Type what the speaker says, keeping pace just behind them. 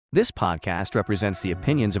This podcast represents the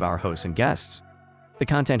opinions of our hosts and guests. The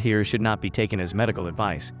content here should not be taken as medical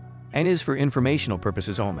advice and is for informational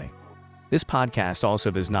purposes only. This podcast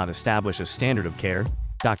also does not establish a standard of care,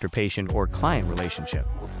 doctor-patient, or client relationship.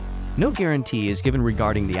 No guarantee is given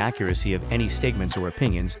regarding the accuracy of any statements or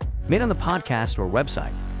opinions made on the podcast or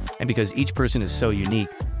website. And because each person is so unique,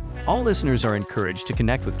 all listeners are encouraged to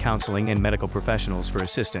connect with counseling and medical professionals for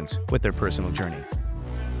assistance with their personal journey.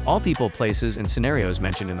 All people, places, and scenarios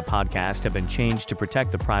mentioned in the podcast have been changed to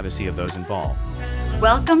protect the privacy of those involved.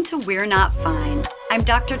 Welcome to We're Not Fine. I'm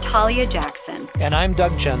Dr. Talia Jackson. And I'm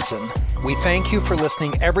Doug Jensen. We thank you for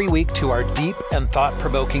listening every week to our deep and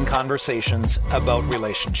thought-provoking conversations about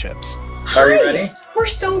relationships. Are you ready? We're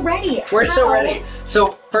so ready. We're so ready.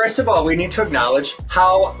 So first of all, we need to acknowledge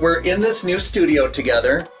how we're in this new studio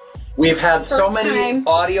together. We've had so many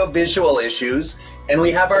audio-visual issues, and we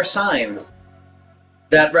have our sign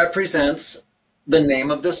that represents the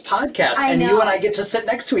name of this podcast. And you and I get to sit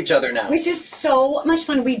next to each other now. Which is so much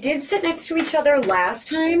fun. We did sit next to each other last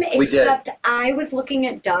time, except I was looking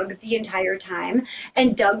at Doug the entire time,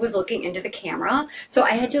 and Doug was looking into the camera. So I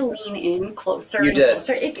had to lean in closer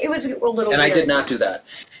closer. It was a little weird. And I did not do that.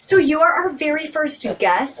 So you are our very first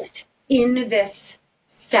guest in this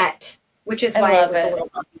set, which is why I was a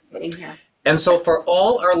little getting here. And so for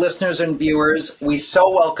all our listeners and viewers, we so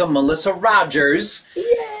welcome Melissa Rogers. Yay.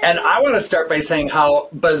 And I want to start by saying how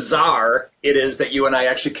bizarre it is that you and I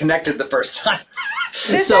actually connected the first time.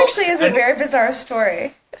 This actually is a very bizarre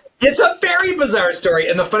story. It's a very bizarre story.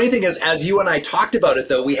 And the funny thing is, as you and I talked about it,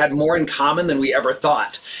 though, we had more in common than we ever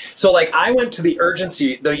thought. So, like, I went to the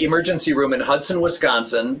emergency room in Hudson,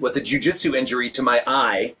 Wisconsin with a jiu-jitsu injury to my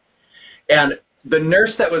eye. And the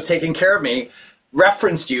nurse that was taking care of me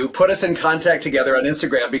referenced you, put us in contact together on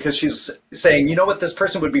Instagram because she was saying, you know what, this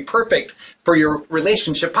person would be perfect for your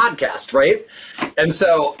relationship podcast, right? And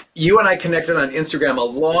so you and I connected on Instagram a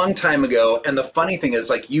long time ago. And the funny thing is,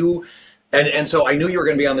 like, and so I knew you were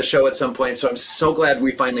going to be on the show at some point. So I'm so glad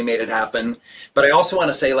we finally made it happen. But I also want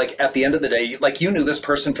to say, like, at the end of the day, like, you knew this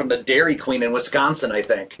person from the Dairy Queen in Wisconsin, I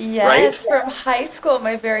think. Yes, right? From high school,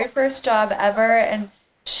 my very first job ever. And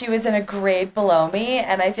she was in a grade below me,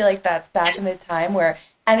 and I feel like that's back in the time where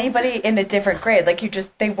anybody in a different grade, like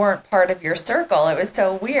they weren't part of your circle. It was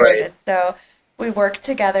so weird. Right. And so we worked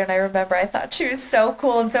together, and I remember I thought she was so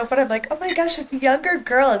cool and so fun. I'm like, oh my gosh, this younger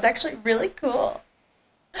girl is actually really cool.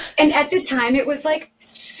 And at the time, it was like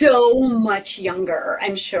so much younger,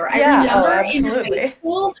 I'm sure. I remember in high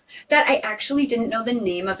school that I actually didn't know the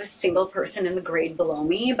name of a single person in the grade below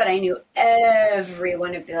me, but I knew every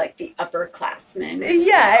one of the upperclassmen.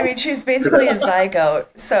 Yeah, I mean, she was basically a zygote,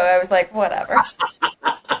 so I was like, whatever.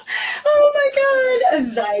 Oh my God, a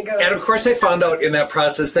zygote. And of course, I found out in that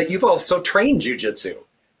process that you've also trained jiu-jitsu.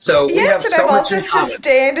 So we have so much in common. I've also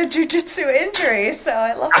sustained a jiu-jitsu injury, so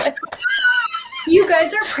I love it. You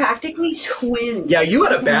guys are practically twins. Yeah, you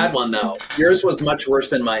had a bad one, though. Yours was much worse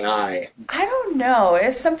than my eye. I don't know.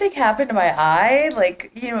 If something happened to my eye,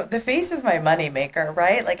 like, you know, the face is my moneymaker,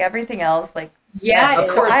 right? Like, everything else, like... Yeah, of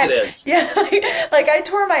course it is. Yeah, like, I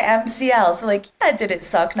tore my MCL, so, like, yeah, did it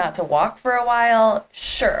suck not to walk for a while?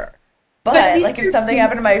 Sure. But like, if something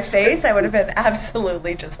happened to my face, I would have been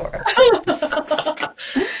absolutely just horrified.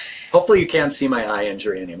 Hopefully you can't see my eye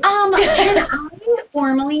injury anymore. Can I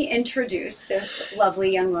formally introduce this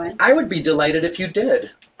lovely young one? I would be delighted if you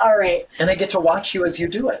did. All right. And I get to watch you as you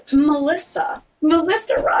do it. Melissa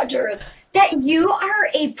Rogers, that you are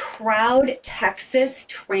a proud Texas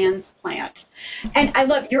transplant. And I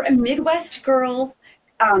love, you're a Midwest girl.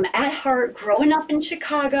 At heart, growing up in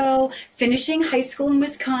Chicago, finishing high school in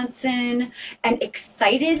Wisconsin, and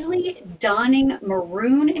excitedly donning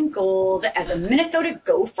maroon and gold as a Minnesota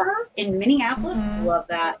Gopher in Minneapolis. Mm-hmm. Love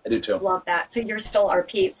that. I do too. Love that. So you're still our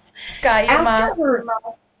peeps.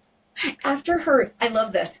 After her, I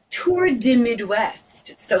love this, Tour de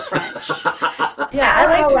Midwest. It's so French. Yeah, I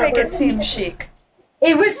like to make it seem chic.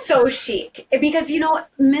 It was so chic because, you know,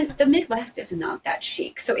 the Midwest is not that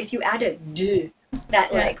chic. So if you add a de,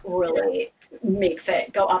 that really makes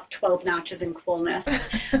it go up 12 notches in coolness.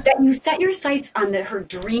 That you set your sights on her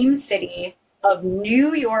dream city of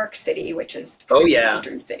New York City, which is a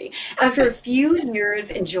dream city. After a few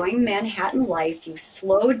years enjoying Manhattan life, you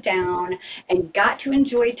slowed down and got to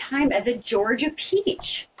enjoy time as a Georgia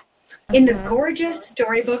peach in the gorgeous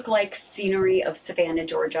storybook-like scenery of Savannah,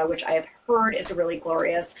 Georgia, which I have heard is really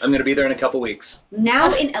glorious. I'm going to be there in a couple weeks.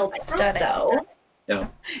 Now in El Paso. Yeah.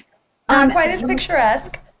 Quite as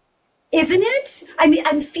picturesque. Isn't it? I mean,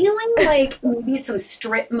 I'm feeling like maybe some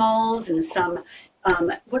strip malls and some,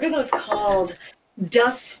 what are those called?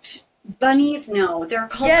 Dust Bunnies, no, they're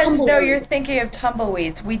called Yes, tumbleweeds. no, you're thinking of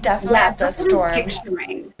tumbleweeds. We definitely have that's Dust what I'm Storm.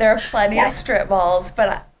 picturing. There are plenty of Yes. strip malls,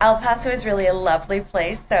 but El Paso is really a lovely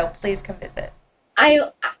place, so please come visit.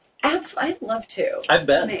 Absolutely, I'd love to. I've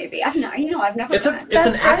been. Maybe I've not. I've never. It's been.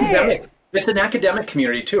 That's an right. academic. It's an academic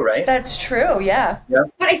community too, right? That's true, yeah. Yeah.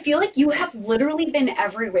 But I feel like you have literally been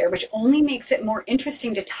everywhere, which only makes it more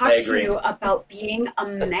interesting to talk I to agree. you about being a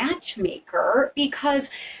matchmaker, because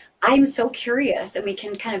I'm so curious, and we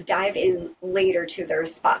can kind of dive in later to their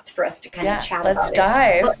spots for us to kind Yeah, of chat let's about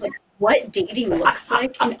dive. it. But like, what dating looks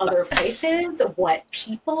like in other places, what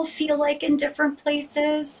people feel like in different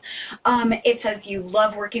places. It says you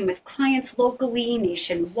love working with clients locally,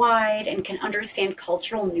 nationwide, and can understand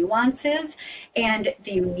cultural nuances and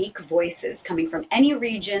the unique voices coming from any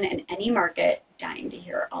region and any market. Dying to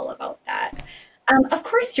hear all about that. Of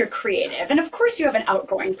course you're creative, and of course you have an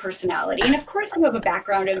outgoing personality, and of course you have a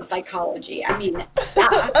background in psychology. I mean,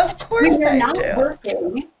 Of course when you're I not do.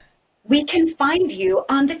 working, we can find you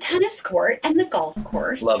on the tennis court and the golf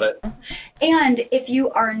course. Love it. And if you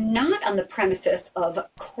are not on the premises of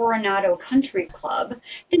Coronado Country Club,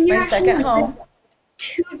 then you're My at second home home. with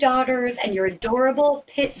 2 daughters and your adorable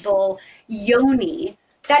pit bull, Yoni.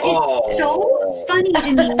 That is so funny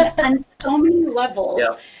to me on so many levels,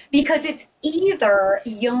 Yeah. because it's either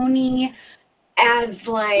Yoni as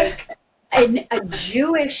like a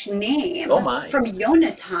Jewish name Oh my. from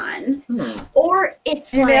Yonatan, or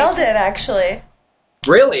it's You like, nailed it, actually.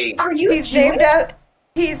 Really? are you He's Jewish? named out.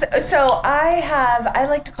 I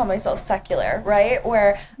like to call myself secular, right?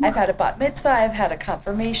 Where I've had a bat mitzvah, I've had a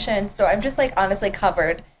confirmation, so I'm just like honestly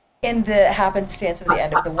covered in the happenstance of the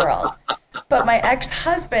end of the world. But my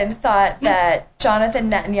ex-husband thought that Jonathan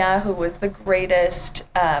Netanyahu was the greatest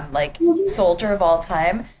soldier of all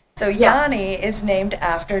time. So Yanni is named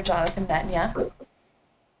after Jonathan Netanyahu.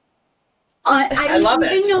 I love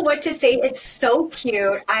don't even it. know what to say. It's so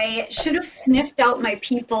cute. I should have sniffed out my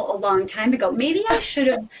people a long time ago. Maybe I should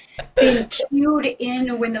have been cued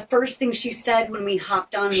in when the first thing she said when we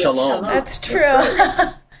hopped on was Shalom. shalom. That's true.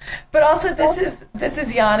 But also this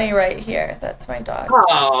is Yanni right here. That's my dog.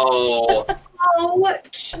 Oh,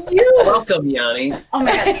 So cute. welcome, Yanni. Oh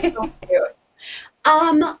my god, it's so cute.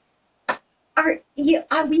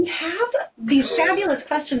 We have these fabulous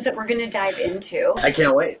questions that we're going to dive into. I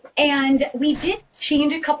can't wait. And we did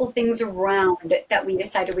change a couple things around that we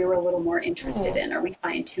decided we were a little more interested in, or we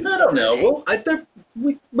find too. I don't know. Well, I think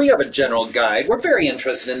we have a general guide. We're very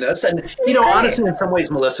interested in this. And, honestly, in some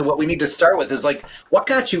ways, Melissa, what we need to start with is like, what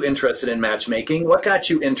got you interested in matchmaking? What got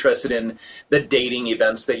you interested in the dating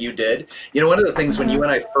events that you did? One of the things when you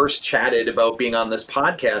and I first chatted about being on this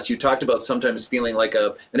podcast, you talked about sometimes feeling like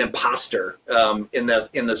an imposter in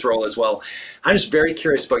this role as well. I'm just very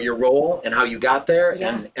curious about your role and how you got there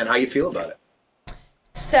and how you feel about it.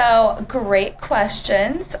 So, great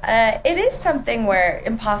questions. It is something where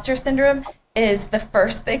imposter syndrome is the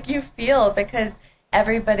first thing you feel, because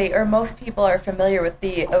everybody or most people are familiar with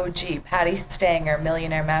the OG, Patty Stanger,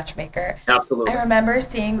 Millionaire Matchmaker. Absolutely. I remember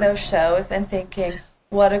seeing those shows and thinking,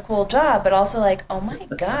 what a cool job, but also like, oh my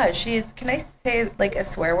God, can I say like a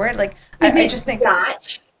swear word? Like, I just think,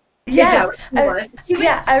 Gotch. yes, I was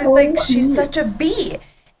I was like, she's such a bee.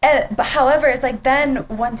 But however, it's like then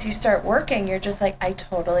once you start working, you're just like, I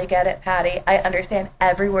totally get it, Patty. I understand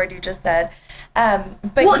every word you just said. But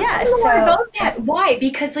well, yeah, so more so about that. Why?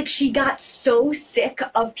 Because like she got so sick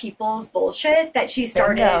of people's bullshit that she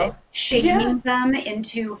started shaming them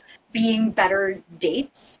into being better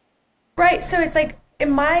dates. right. So it's like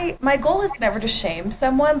my goal is never to shame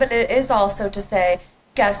someone, but it is also to say,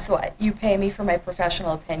 guess what? You pay me for my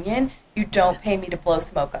professional opinion. You don't pay me to blow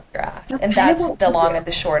smoke up your ass. And that's the long and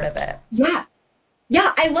the short of it. Yeah.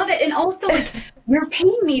 Yeah, I love it. And also, like, you're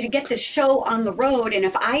paying me to get this show on the road. And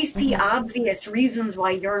if I see obvious reasons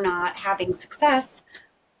why you're not having success,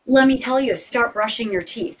 let me tell you, start brushing your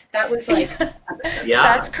teeth. That was like, Yeah.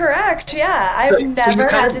 That's correct. Yeah. I've So you never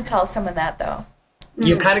kind had of- to tell someone that, though.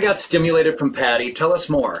 You kind of got stimulated from Patty. Tell us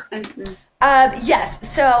more. Yes.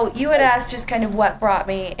 So you had asked just kind of what brought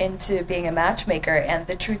me into being a matchmaker. And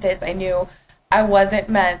the truth is, I knew I wasn't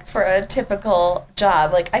meant for a typical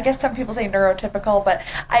job. Like, I guess some people say neurotypical, but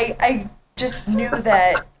I just knew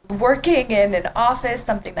that working in an office,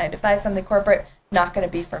 something 9 to 5, something corporate, not going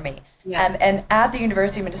to be for me. Yeah. And at the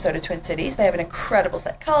University of Minnesota Twin Cities, they have an incredible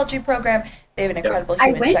psychology program. They have an incredible I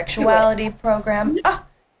human went to sexuality program. Oh,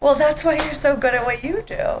 well, that's why you're so good at what you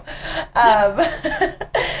do.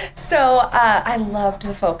 So I loved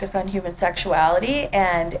the focus on human sexuality,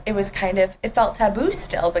 and it was it felt taboo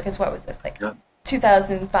still, because what was this, like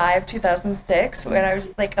 2005, 2006, when I was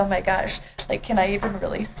just like, oh my gosh, like, can I even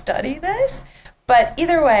really study this? But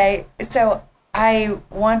either way, so I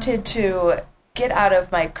wanted to get out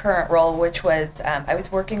of my current role, which was I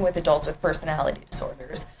was working with adults with personality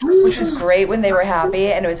disorders, which was great when they were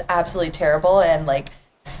happy, and it was absolutely terrible and like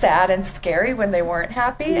sad and scary when they weren't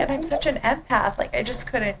happy. And I'm such an empath, like I just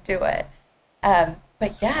couldn't do it.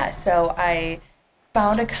 But yeah, so I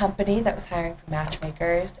found a company that was hiring for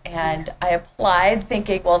matchmakers, and I applied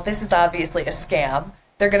thinking, well, this is obviously a scam.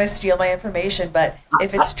 They're going to steal my information, but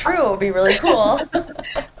if it's true, it would be really cool.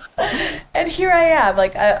 And here I am,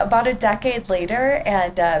 like about a decade later,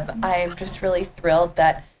 and I'm just really thrilled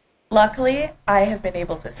that luckily I have been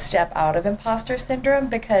able to step out of imposter syndrome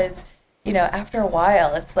because, you know, after a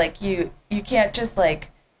while, it's like you can't just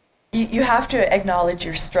like, you have to acknowledge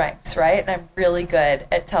your strengths, right? And I'm really good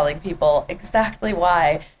at telling people exactly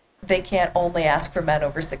why they can't only ask for men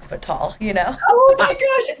over 6 foot tall, you know? Oh my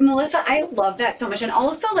gosh, Melissa, I love that so much. And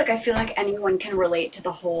also, like, I feel like anyone can relate to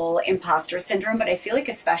the whole imposter syndrome, but I feel like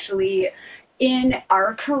especially in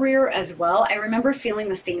our career as well, I remember feeling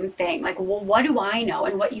the same thing. Like, well, what do I know?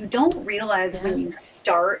 And what you don't realize when you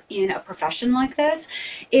start in a profession like this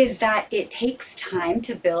is that it takes time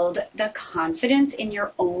to build the confidence in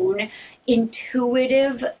your own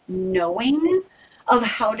intuitive knowing of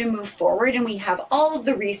how to move forward. And we have all of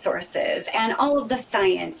the resources and all of the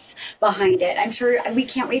science behind it. I'm sure we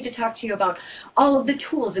can't wait to talk to you about all of the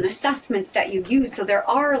tools and assessments that you use. So there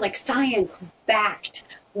are like science backed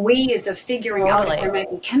ways of figuring out if there might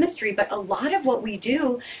be chemistry, but a lot of what we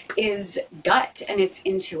do is gut and it's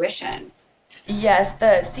intuition. Yes,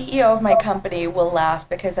 the CEO of my company will laugh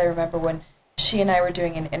because I remember when she and I were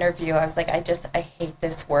doing an interview, I was like, I hate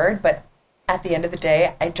this word, but at the end of the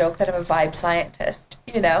day, I joke that I'm a vibe scientist,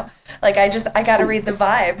 you know? Like, I got to read the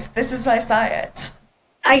vibes. This is my science.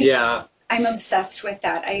 I'm obsessed with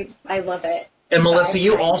that. I love it. And Melissa,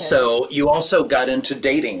 you also got into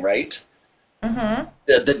dating, right? Mm-hmm.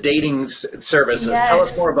 The dating services. Yes. Tell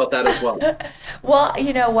us more about that as well. Well,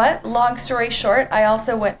 you know what? Long story short, I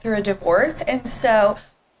also went through a divorce. And so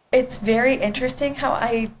it's very interesting how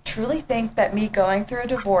I truly think that me going through a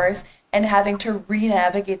divorce and having to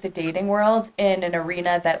re-navigate the dating world in an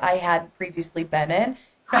arena that I hadn't previously been in.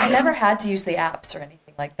 I never had to use the apps or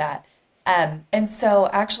anything like that. And so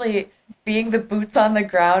actually being the boots on the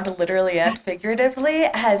ground, literally and figuratively,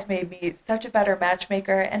 has made me such a better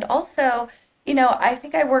matchmaker. And also, you know, I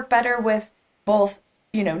think I work better with both,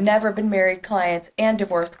 you know, never been married clients and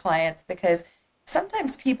divorced clients, because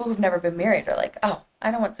sometimes people who've never been married are like, oh,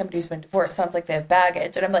 I don't want somebody who's been divorced. Sounds like they have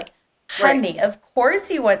baggage. And I'm like, honey, of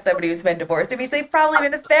course you want somebody who's been divorced. It means they've probably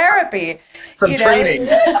been to therapy. Some training.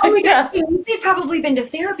 Oh my God. It means they've probably been to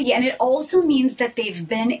therapy. And it also means that they've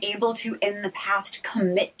been able to, in the past,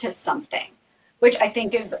 commit to something, which I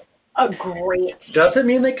think is a great... Does it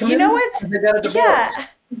mean they committed? You know what? They got a divorce.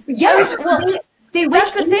 Yes. Well,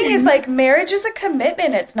 that's the thing is, like, marriage is a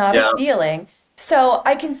commitment. It's not a feeling. So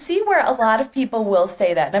I can see where a lot of people will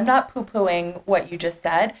say that. And I'm not poo-pooing what you just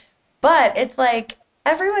said, but it's like,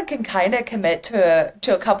 everyone can kind of commit to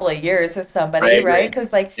a couple of years with somebody, right?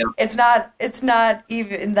 Because like it's not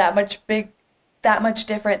even that much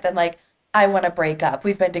different than like, I want to break up.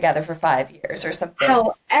 We've been together for 5 years or something.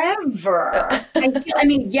 However, I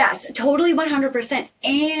mean, yes, totally 100%.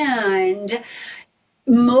 And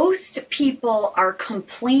most people are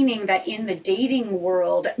complaining that in the dating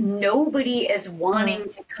world, nobody is wanting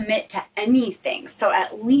to commit to anything. So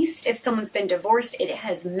at least if someone's been divorced, it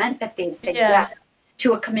has meant that they've said yes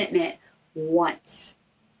to a commitment once.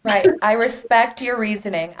 Right. I respect your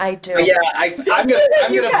reasoning. I do. Yeah, I'm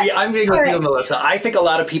being with you, Melissa. I think a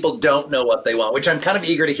lot of people don't know what they want, which I'm kind of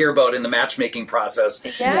eager to hear about in the matchmaking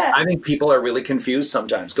process. Yeah. I think people are really confused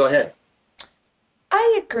sometimes. Go ahead.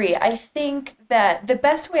 I agree. I think that the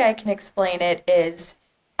best way I can explain it is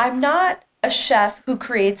I'm not a chef who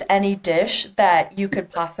creates any dish that you could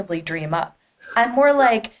possibly dream up. I'm more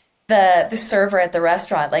like the server at the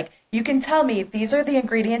restaurant. Like, you can tell me these are the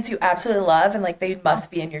ingredients you absolutely love and like they must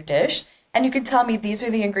be in your dish. And you can tell me these are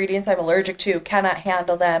the ingredients I'm allergic to, cannot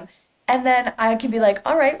handle them. And then I can be like,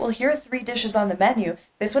 all right, well, here are 3 dishes on the menu.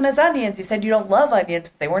 This one has onions. You said you don't love onions,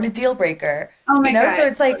 but they weren't a deal breaker. Oh my God. So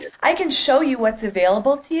it's like, I can show you what's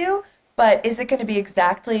available to you, but is it going to be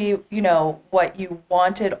exactly, you know, what you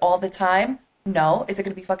wanted all the time? No. Is it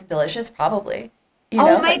going to be fucking delicious? Probably. You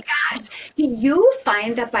know? Oh my gosh. Do you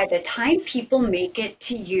find that by the time people make it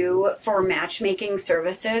to you for matchmaking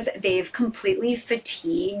services, they've completely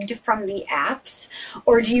fatigued from the apps?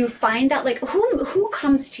 Or do you find that, like, who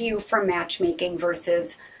comes to you for matchmaking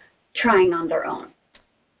versus trying on their own?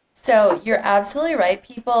 So you're absolutely right.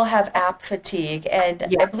 People have app fatigue.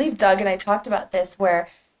 And I believe Doug and I talked about this, where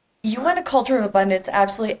you want a culture of abundance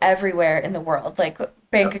absolutely everywhere in the world, like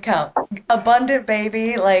bank account, abundant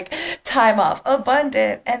baby, like time off,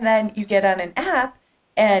 abundant. And then you get on an app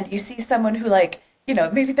and you see someone who like,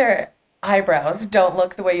 maybe their eyebrows don't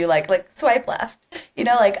look the way you like swipe left,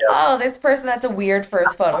 like, oh, this person, that's a weird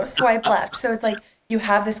first photo, swipe left. So it's like you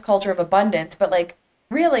have this culture of abundance, but like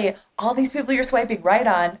really all these people you're swiping right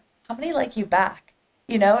on, how many like you back?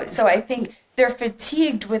 So I think they're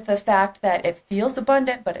fatigued with the fact that it feels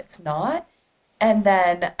abundant, but it's not. And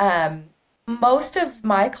then most of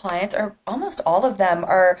my clients, or almost all of them,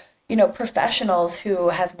 are, professionals who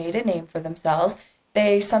have made a name for themselves.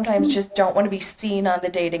 They sometimes just don't want to be seen on the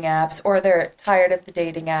dating apps, or they're tired of the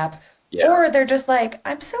dating apps, or they're just like,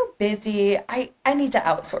 I'm so busy. I need to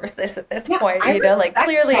outsource this at this point. Like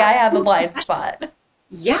clearly I have a blind spot.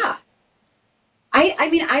 Yeah. I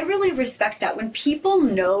mean, I really respect that when people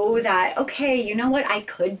know that, okay, you know what, I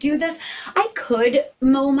could do this. I could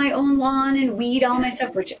mow my own lawn and weed all my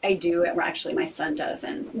stuff, which I do. Actually, my son does.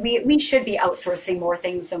 And we should be outsourcing more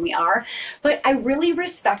things than we are. But I really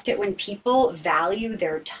respect it when people value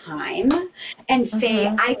their time and say,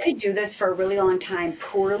 I could do this for a really long time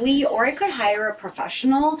poorly, or I could hire a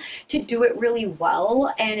professional to do it really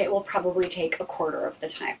well, and it will probably take a quarter of the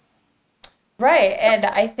time. Right. And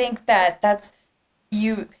I think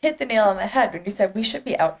you hit the nail on the head when you said we should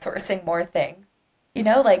be outsourcing more things.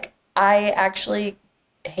 Like I actually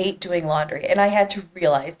hate doing laundry, and I had to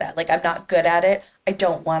realize that. Like, I'm not good at it. I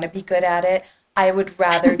don't want to be good at it. I would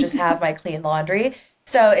rather just have my clean laundry.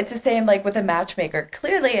 So it's the same like with a matchmaker.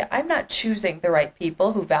 Clearly, I'm not choosing the right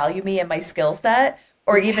people who value me and my skill set,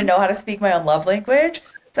 or even know how to speak my own love language.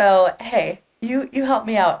 So, hey, you help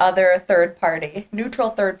me out, other third party,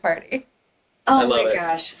 neutral third party. Oh my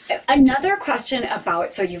gosh. Another question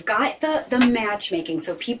about, so you've got the matchmaking.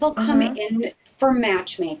 So people come in for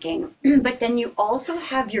matchmaking, but then you also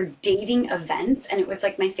have your dating events. And it was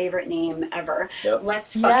like my favorite name ever. Yep.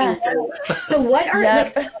 Let's fucking go. So what are,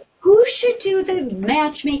 like, who should do the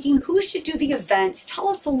matchmaking? Who should do the events? Tell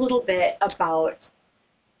us a little bit about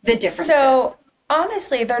the differences. So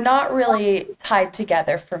honestly, they're not really tied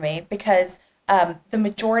together for me because the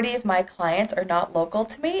majority of my clients are not local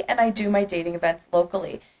to me, and I do my dating events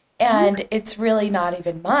locally. And it's really not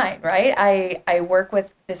even mine, right? I work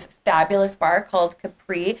with this fabulous bar called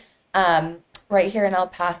Capri right here in El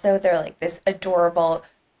Paso. They're like this adorable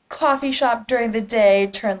coffee shop during the day,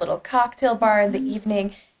 turn little cocktail bar in the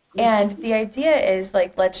evening. And the idea is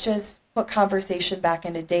like, let's just put conversation back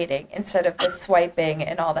into dating instead of the swiping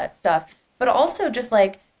and all that stuff. But also just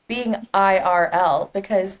like being IRL,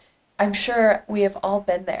 because I'm sure we have all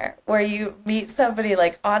been there where you meet somebody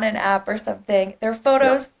like on an app or something, their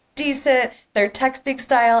photos decent, their texting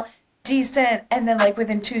style decent, and then like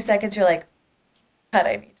within 2 seconds you're like, God,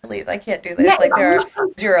 I need to leave. I can't do this. Like there are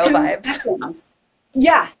zero vibes.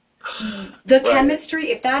 Yeah. The chemistry,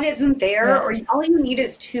 if that isn't there, or all you need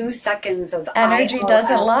is 2 seconds of energy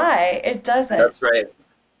doesn't lie. It doesn't. That's right.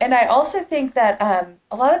 And I also think that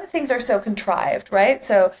a lot of the things are so contrived, right?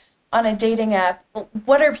 So on a dating app,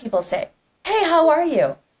 what are people saying? Hey, how are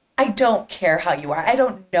you? I don't care how you are. I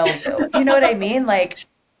don't know you. You know what I mean? Like,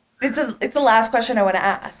 it's the last question I want to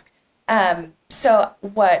ask. So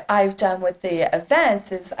what I've done with the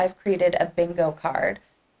events is I've created a bingo card.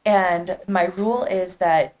 And my rule is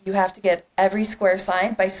that you have to get every square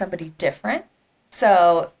signed by somebody different.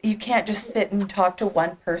 So you can't just sit and talk to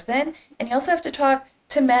one person. And you also have to talk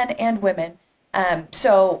to men and women.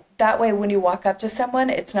 So that way, when you walk up to someone,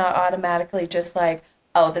 it's not automatically just like,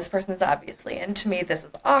 oh, this person's obviously into me. This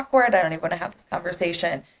is awkward. I don't even want to have this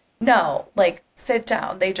conversation. No, like, sit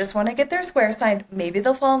down. They just want to get their square signed. Maybe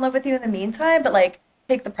they'll fall in love with you in the meantime, but like,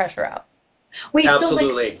 take the pressure out. Wait,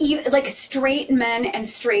 Absolutely. so like straight men and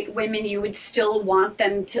straight women, you would still want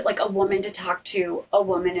them to, like, a woman to talk to a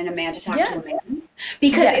woman and a man to talk to a man?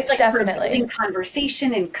 Because it's like definitely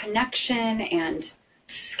conversation and connection and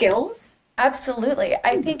skills. Absolutely.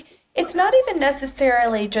 I think it's not even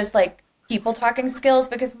necessarily just like people talking skills,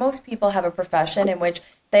 because most people have a profession in which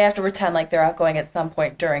they have to pretend like they're outgoing at some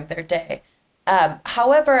point during their day.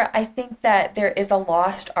 However, I think that there is a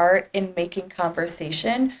lost art in making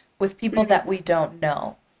conversation with people that we don't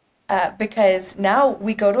know. Because now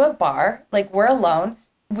we go to a bar, like we're alone,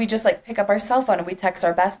 we just like pick up our cell phone and we text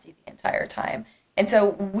our bestie the entire time. And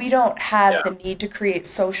so we don't have the need to create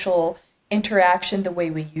social interaction the way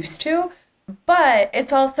we used to. But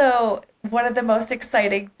it's also one of the most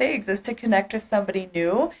exciting things is to connect with somebody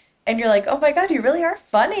new. And you're like, oh my God, you really are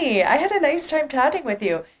funny. I had a nice time chatting with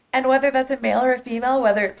you. And whether that's a male or a female,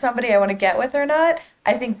 whether it's somebody I want to get with or not,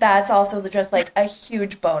 I think that's also just like a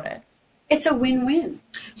huge bonus. It's a win-win.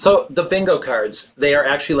 So the bingo cards, they are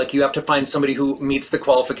actually like you have to find somebody who meets the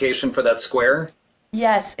qualification for that square?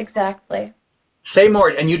 Yes, exactly. Say more.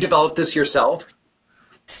 And you developed this yourself?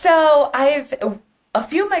 So a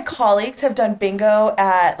few of my colleagues have done bingo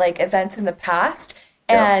at like events in the past.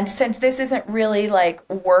 And since this isn't really like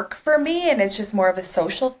work for me and it's just more of a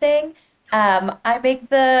social thing, I make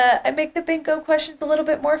the bingo questions a little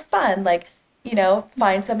bit more fun. Like, you know,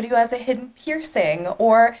 find somebody who has a hidden piercing,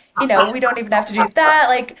 or, you know, we don't even have to do that.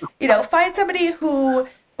 Like, you know, find somebody who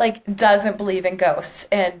like doesn't believe in ghosts.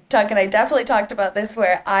 And Doug and I definitely talked about this,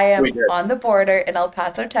 where I am on the border in El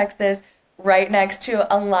Paso, Texas, right next to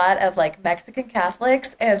a lot of like Mexican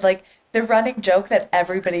Catholics, and like the running joke that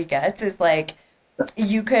everybody gets is like,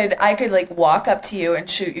 I could like walk up to you and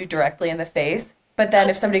shoot you directly in the face. But then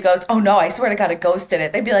if somebody goes, "Oh no, I swear to God, a ghost did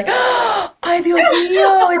it," they'd be like, "Oh, ay Dios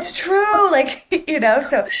mío, it's true." Like, you know,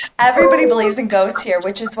 so everybody believes in ghosts here,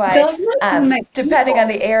 which is why, depending on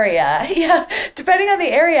the area, I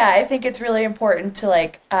think it's really important to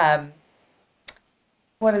like,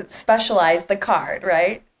 specialize the card,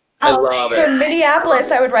 right? I love it. So in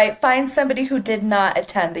Minneapolis, I would write, find somebody who did not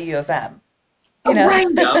attend the U of M. You know? Right.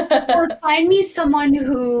 Or find me someone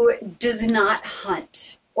who does not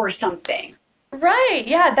hunt or something. Right.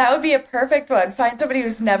 Yeah, that would be a perfect one. Find somebody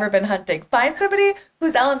who's never been hunting. Find somebody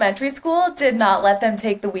whose elementary school did not let them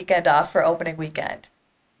take the weekend off for opening weekend.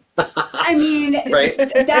 I mean,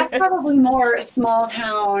 that's probably more small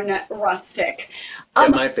town rustic.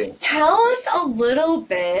 It might be. Tell us a little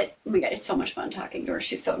bit. Oh my God, it's so much fun talking to her.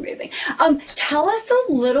 She's so amazing. Tell us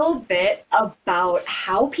a little bit about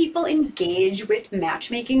how people engage with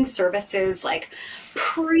matchmaking services, like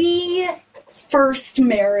pre-first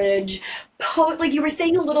marriage, post. Like you were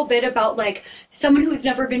saying a little bit about like someone who's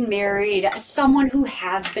never been married, someone who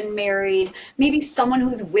has been married, maybe someone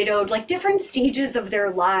who's widowed, like different stages of their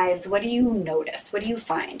lives. What do you notice? What do you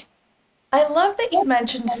find? I love that you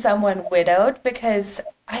mentioned someone widowed, because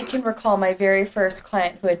I can recall my very first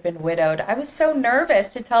client who had been widowed. I was so nervous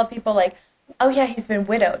to tell people like, "Oh yeah, he's been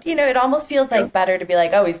widowed." You know, it almost feels like better to be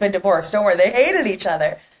like, "Oh, he's been divorced. Don't worry, they hated each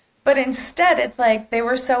other." But instead, it's like they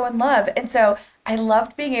were so in love. And so I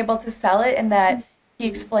loved being able to sell it, in that he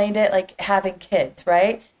explained it like having kids,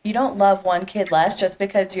 right? You don't love one kid less just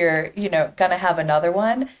because you're, you know, going to have another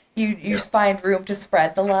one. You find room to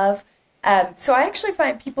spread the love. So I actually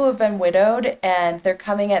find people who've been widowed and they're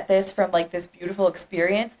coming at this from like this beautiful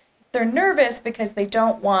experience. They're nervous because they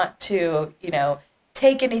don't want to, you know,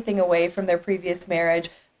 take anything away from their previous marriage,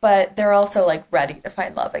 but they're also like ready to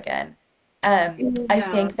find love again. I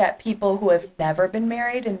think that people who have never been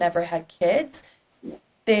married and never had kids,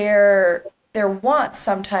 their wants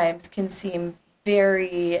sometimes can seem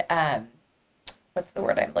very, what's the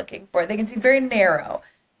word I'm looking for? They can seem very narrow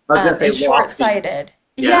and short-sighted.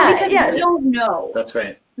 Because they don't know. That's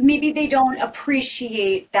right. Maybe they don't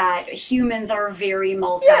appreciate that humans are very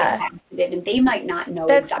multifaceted, and they might not know.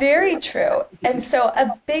 That's exactly. very true. And so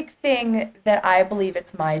a big thing that I believe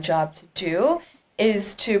it's my job to do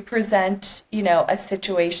is to present, you know, a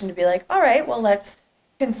situation to be like, all right, well, let's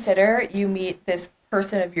consider you meet this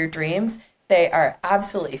person of your dreams. They are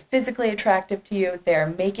absolutely physically attractive to you.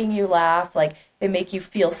 They're making you laugh. Like, they make you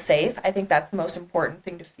feel safe. I think that's the most important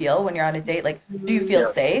thing to feel when you're on a date. Like, do you feel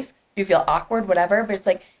safe? Do you feel awkward? Whatever. But it's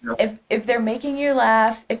like, if they're making you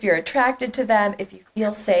laugh, if you're attracted to them, if you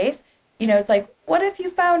feel safe, you know, it's like, what if you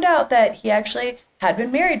found out that he actually had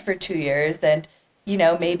been married for 2 years, and, you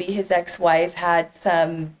know, maybe his ex-wife had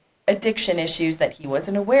some addiction issues that he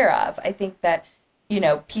wasn't aware of? I think that, you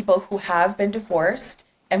know, people who have been divorced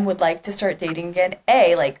and would like to start dating again,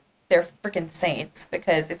 like, they're freaking saints,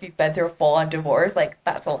 because if you've been through a full-on divorce, like,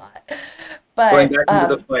 that's a lot. But going back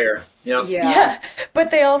into the fire. Yeah. But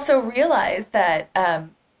they also realize that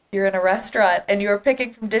you're in a restaurant and you're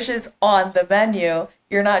picking from dishes on the menu.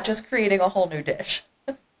 You're not just creating a whole new dish.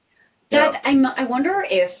 I wonder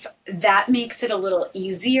if that makes it a little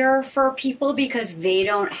easier for people, because they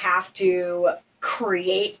don't have to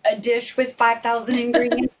create a dish with 5,000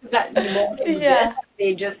 ingredients, because that won't exist. Yeah.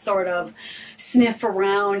 They just sort of sniff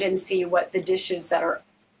around and see what the dishes that are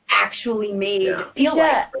actually made feel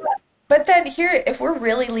like. But then here, if we're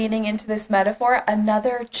really leaning into this metaphor,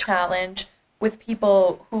 another challenge with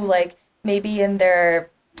people who, like, maybe in their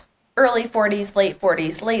early 40s, late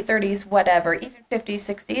 30s, whatever, even 50s,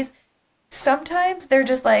 60s, sometimes they're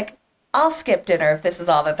just like, I'll skip dinner if this is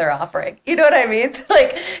all that they're offering. You know what I mean?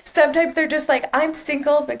 Like, sometimes they're just like, I'm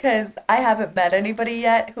single because I haven't met anybody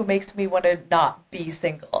yet who makes me want to not be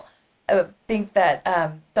single. I think that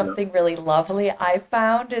something really lovely I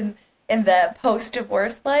found in the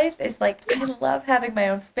post-divorce life is like, I love having my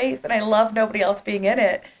own space and I love nobody else being in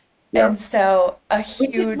it. Yeah. And so a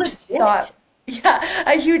Which is huge legit.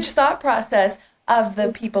 a huge thought process of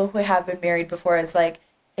the people who have been married before is like,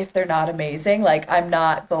 if they're not amazing, like I'm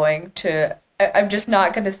just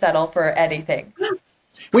not going to settle for anything.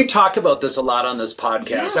 We talk about this a lot on this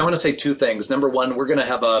podcast. Yeah. I want to say two things. Number one, we're going to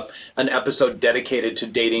have an episode dedicated to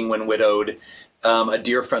dating when widowed. A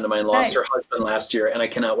dear friend of mine lost her husband last year, and I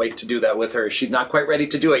cannot wait to do that with her. She's not quite ready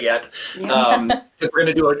to do it yet. Because we're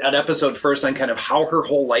going to do an episode first on kind of how her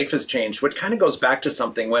whole life has changed, which kind of goes back to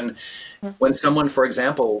something when someone, for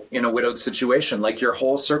example, in a widowed situation, like your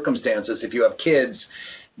whole circumstances, if you have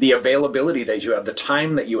kids, the availability that you have, the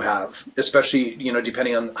time that you have, especially,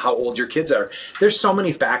 depending on how old your kids are. There's so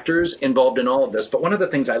many factors involved in all of this. But one of the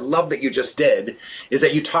things I love that you just did is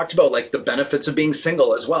that you talked about like the benefits of being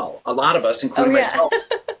single as well. A lot of us, including myself,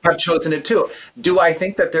 have chosen it too. Do I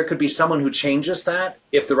think that there could be someone who changes that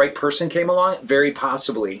if the right person came along? Very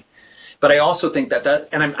possibly. But I also think that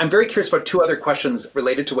and I'm very curious about two other questions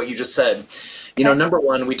related to what you just said. Number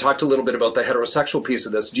one, we talked a little bit about the heterosexual piece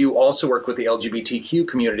of this. Do you also work with the LGBTQ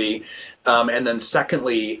community? And then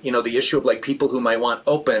secondly, the issue of like people who might want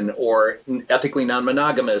open or ethically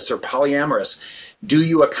non-monogamous or polyamorous. Do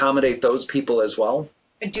you accommodate those people as well?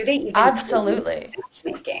 Do they even Absolutely.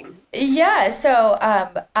 matchmaking? Yeah. So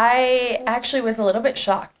I actually was a little bit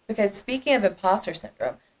shocked because speaking of imposter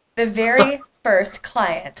syndrome, the very first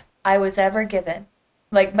client I was ever given,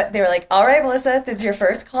 like they were like, all right, Melissa, this is your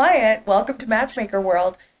first client. Welcome to Matchmaker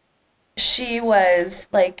World. She was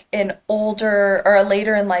like an older or a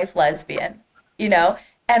later in life lesbian, And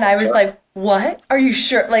I was like, what? Are you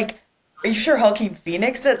sure? Like, are you sure Joaquin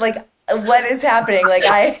Phoenix did? Like, what is happening? Like,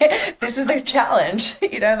 this is a challenge,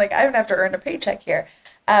 like I don't have to earn a paycheck here.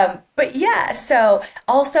 But yeah, so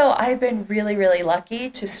also I've been really, really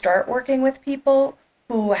lucky to start working with people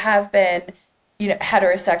who have been,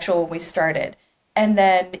 heterosexual when we started. And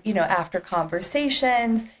then, after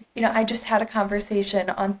conversations, I just had a conversation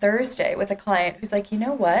on Thursday with a client who's like, you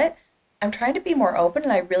know what? I'm trying to be more open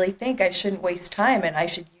and I really think I shouldn't waste time and I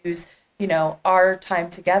should use, our time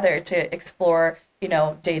together to explore,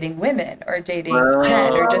 dating women or dating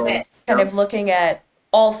men or just kind of looking at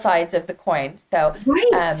all sides of the coin. So,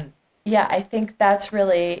 yeah, I think that's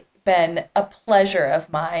really been a pleasure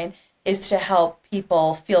of mine is to help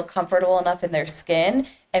people feel comfortable enough in their skin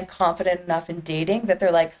and confident enough in dating that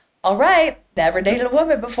they're like, all right, never dated a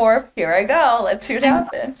woman before. Here I go. Let's see what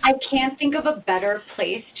happens. I can't think of a better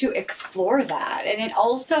place to explore that. And it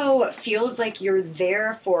also feels like you're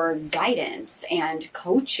there for guidance and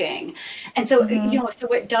coaching. And so, so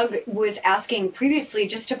what Doug was asking previously,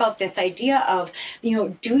 just about this idea of,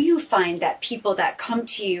 do you find that people that come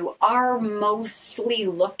to you are mostly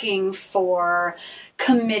looking for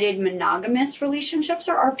committed monogamous relationships,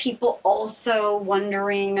 or are people also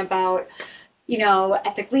wondering about,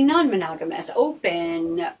 ethically non-monogamous,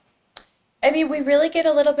 open? I mean, we really get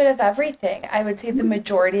a little bit of everything. I would say the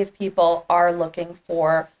majority of people are looking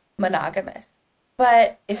for monogamous.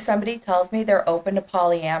 But if somebody tells me they're open to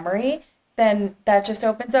polyamory, then that just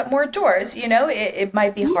opens up more doors. It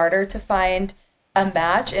might be harder to find a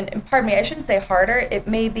match. And pardon me, I shouldn't say harder. I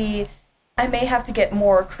may have to get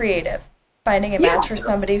more creative finding a match for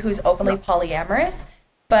somebody who's openly polyamorous.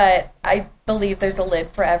 But I believe there's a lid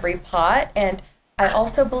for every pot. And I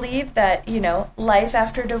also believe that, life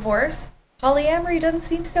after divorce, polyamory doesn't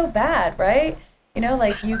seem so bad, right?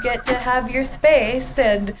 Like you get to have your space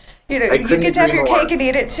and, you get to have your cake and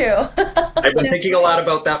eat it too. I've been thinking a lot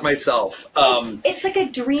about that myself. It's like a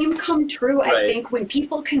dream come true, I think, when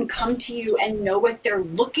people can come to you and know what they're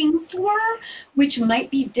looking for, which might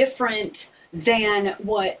be different than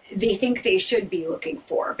what they think they should be looking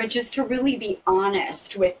for, but just to really be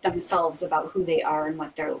honest with themselves about who they are and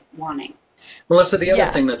what they're wanting. Melissa, the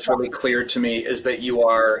other thing that's really clear to me is that you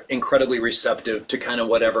are incredibly receptive to kind of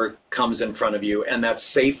whatever comes in front of you, and that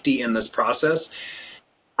safety in this process.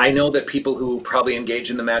 I know that people who probably engage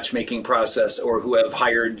in the matchmaking process or who have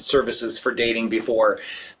hired services for dating before,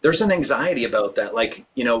 there's an anxiety about that. Like,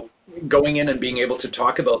 going in and being able to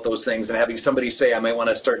talk about those things and having somebody say, I might want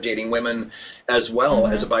to start dating women as well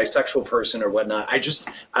as a bisexual person or whatnot.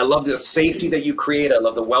 I love the safety that you create. I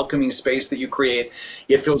love the welcoming space that you create.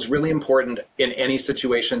 It feels really important in any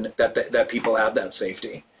situation that people have that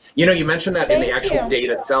safety. You mentioned that in the actual date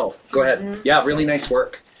itself. Go ahead. Yeah, really nice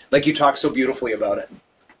work. Like you talk so beautifully about it.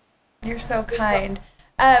 You're so kind.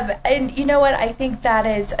 And you know what? I think that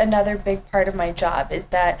is another big part of my job is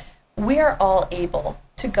that we are all able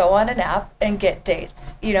to go on an app and get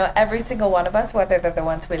dates. Every single one of us, whether they're the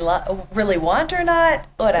ones we really want or not,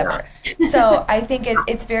 whatever. Yeah. So I think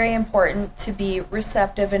it's very important to be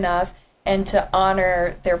receptive enough and to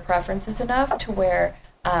honor their preferences enough to where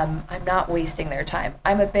I'm not wasting their time.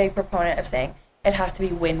 I'm a big proponent of saying it has to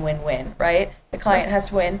be win-win-win, right? The client has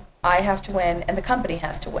to win, I have to win, and the company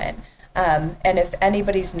has to win. And if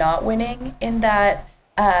anybody's not winning in that,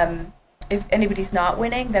 if anybody's not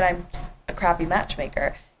winning, then I'm just a crappy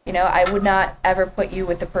matchmaker. You know, I would not ever put you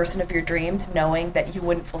with the person of your dreams knowing that you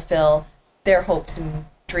wouldn't fulfill their hopes and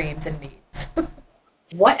dreams and needs.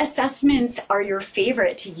 What assessments are your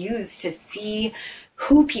favorite to use to see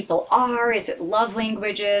who people are? Is it love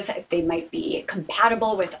languages? If they might be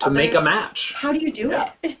compatible with to others? make a match. How do you do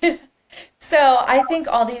it? So I think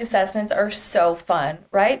all the assessments are so fun,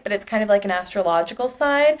 right? But it's kind of like an astrological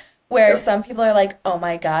sign where some people are like, oh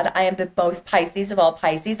my God, I am the most Pisces of all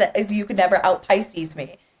Pisces. You could never out Pisces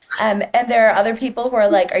me. And there are other people who are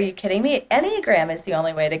like, are you kidding me? Enneagram is the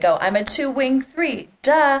only way to go. I'm a 2-wing 3,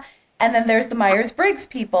 duh. And then there's the Myers-Briggs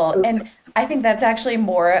people. And I think that's actually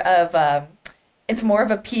more of it's more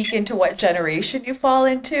of a peek into what generation you fall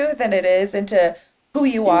into than it is into who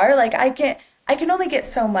you are. Like I can only get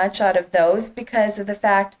so much out of those because of the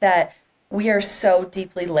fact that we are so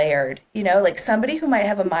deeply layered. You know, like somebody who might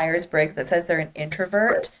have a Myers-Briggs that says they're an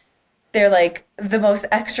introvert, they're like the most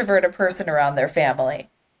extroverted person around their family.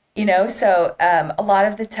 You know, so a lot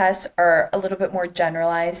of the tests are a little bit more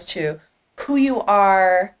generalized to who you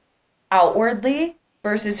are outwardly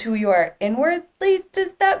versus who you are inwardly.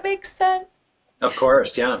 Does that make sense? Of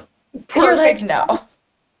course, yeah. You're like, no.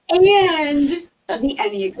 And the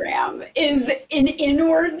Enneagram is an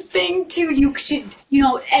inward thing too. You should,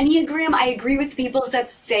 Enneagram, I agree with people that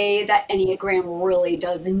say that Enneagram really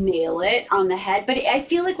does nail it on the head. But I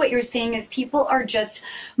feel like what you're saying is people are just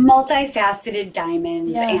multifaceted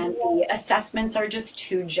diamonds and the assessments are just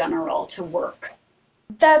too general to work.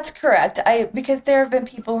 That's correct. Because there have been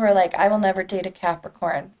people who are like, I will never date a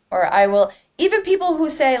Capricorn. Or even people who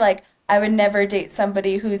say like, I would never date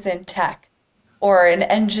somebody who's in tech or an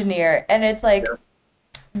engineer. And it's like,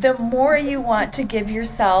 the more you want to give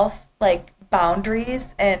yourself like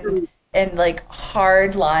boundaries and like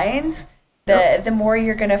hard lines, the more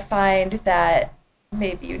you're going to find that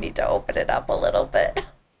maybe you need to open it up a little bit.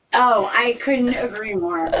 Oh, I couldn't agree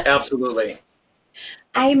more. Absolutely.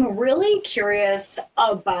 I'm really curious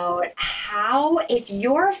about how, if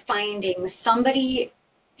you're finding somebody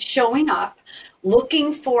showing up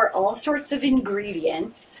looking for all sorts of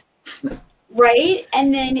ingredients, right?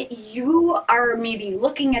 And then you are maybe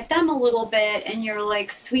looking at them a little bit and you're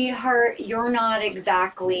like, sweetheart, you're not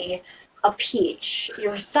exactly a peach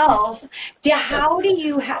yourself. How do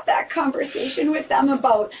you have that conversation with them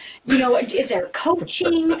about, is there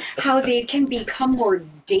coaching, how they can become more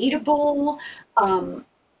dateable?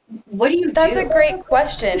 What do you do? That's a great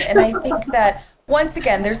question. And I think that once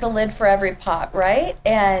again, there's a lid for every pot, right?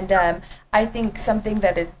 And I think something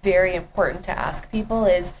that is very important to ask people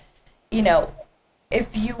is,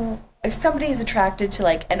 if somebody is attracted to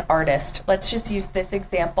like an artist, let's just use this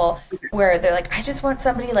example where they're like, I just want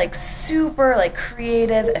somebody like super like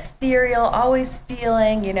creative, ethereal, always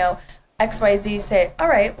feeling, XYZ, say, all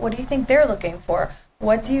right, what do you think they're looking for?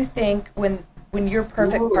 What do you think when your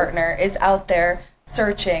perfect partner is out there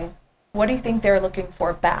searching, what do you think they're looking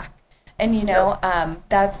for back? And,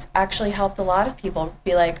 that's actually helped a lot of people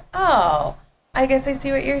be like, oh, I guess I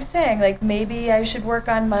see what you're saying. Like, maybe I should work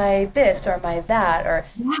on my this or my that, or,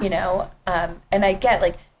 and I get,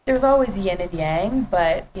 like, there's always yin and yang,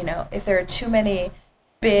 but, if there are too many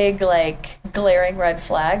big, like, glaring red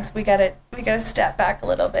flags, we gotta step back a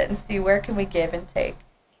little bit and see where can we give and take.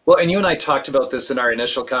 Well, and you and I talked about this in our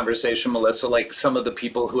initial conversation, Melissa, like some of the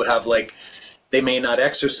people who have like, they may not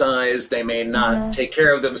exercise, they may not take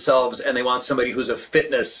care of themselves, and they want somebody who's a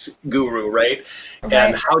fitness guru, right?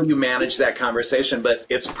 And how do you manage that conversation? But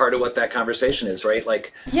it's part of what that conversation is, right?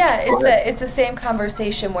 Like, it's the same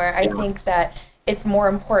conversation where I think that it's more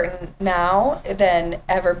important now than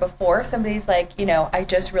ever before. Somebody's like, I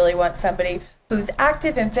just really want somebody who's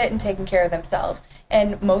active and fit and taking care of themselves.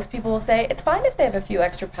 And most people will say it's fine if they have a few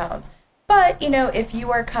extra pounds. But, if you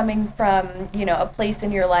are coming from, a place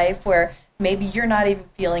in your life where maybe you're not even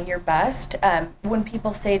feeling your best. When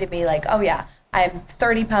people say to me like, oh yeah, I'm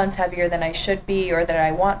 30 pounds heavier than I should be or that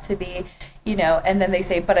I want to be, and then they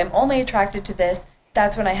say, but I'm only attracted to this.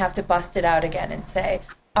 That's when I have to bust it out again and say,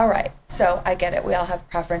 all right, so I get it. We all have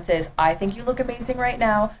preferences. I think you look amazing right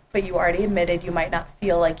now, but you already admitted you might not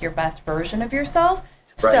feel like your best version of yourself.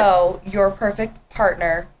 Right. So your perfect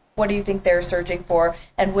partner, what do you think they're searching for?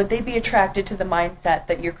 And would they be attracted to the mindset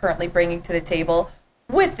that you're currently bringing to the table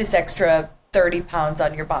with this extra 30 pounds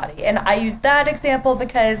on your body? And I use that example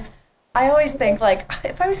because I always think like,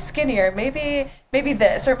 if I was skinnier, maybe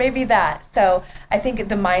this or maybe that. So I think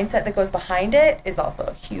the mindset that goes behind it is also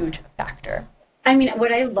a huge factor. I mean,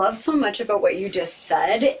 what I love so much about what you just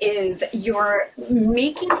said is you're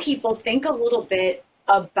making people think a little bit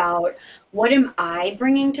about what am I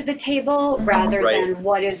bringing to the table rather Right. than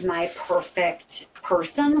what is my perfect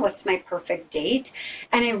person, what's my perfect date.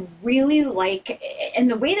 And I really like, and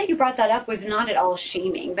the way that you brought that up was not at all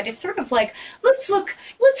shaming, but it's sort of like, let's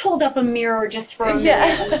hold up a mirror just for a minute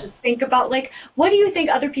and just think about like, what do you think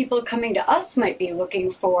other people coming to us might be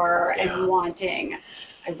looking for and wanting?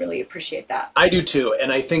 I really appreciate that. I do too.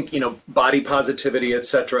 And I think, body positivity, et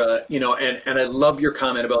cetera, and I love your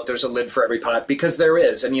comment about there's a lid for every pot, because there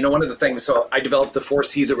is. And, one of the things, so I developed the 4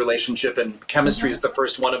 C's of relationship, and chemistry is the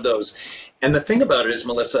first one of those. And the thing about it is,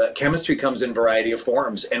 Melissa, chemistry comes in a variety of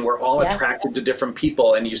forms, and we're all attracted to different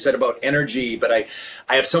people. And you said about energy, but I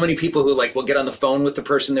have so many people who will get on the phone with the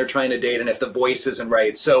person they're trying to date, and if the voice isn't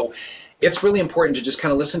right. So it's really important to just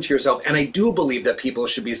kind of listen to yourself. And I do believe that people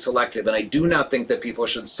should be selective, and I do not think that people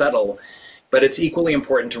should settle, but it's equally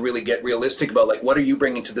important to really get realistic about what are you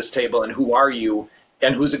bringing to this table, and who are you,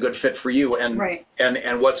 and who's a good fit for you, and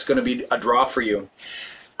and what's going to be a draw for you.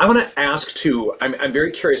 I want to ask too, I'm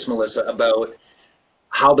very curious, Melissa, about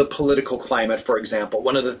how the political climate, for example,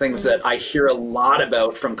 one of the things that I hear a lot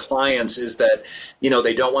about from clients is that,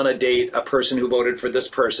 they don't want to date a person who voted for this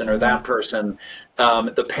person or that person.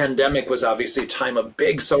 The pandemic was obviously a time of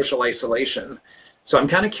big social isolation. So I'm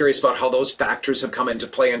kind of curious about how those factors have come into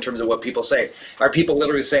play in terms of what people say. Are people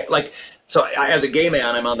literally saying, so as a gay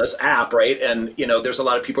man, I'm on this app, right? And, there's a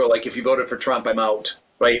lot of people who are like, if you voted for Trump, I'm out,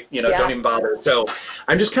 right? Don't even bother. So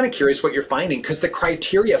I'm just kind of curious what you're finding, because the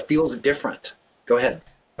criteria feels different. Go ahead.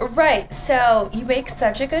 Right. So you make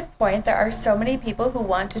such a good point. There are so many people who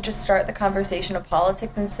want to just start the conversation of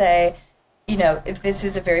politics and say, if this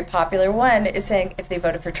is a very popular one, is saying if they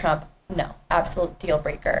voted for Trump, no, absolute deal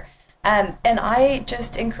breaker. And I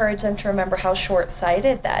just encourage them to remember how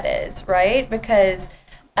short-sighted that is, right? Because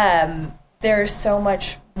there's so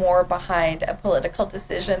much more behind a political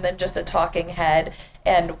decision than just a talking head.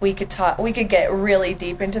 And we could get really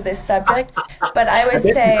deep into this subject, but I would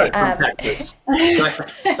say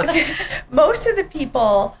most of the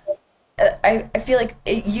people, I feel like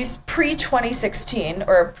it used pre-2016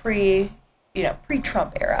 or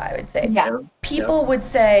pre-Trump era, I would say. People would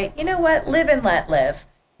say, you know what, live and let live.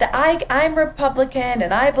 I'm Republican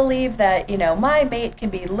and I believe that, my mate can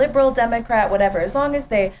be liberal, Democrat, whatever, as long as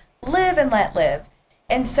they live and let live.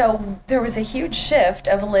 And so there was a huge shift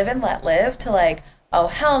of live and let live to oh,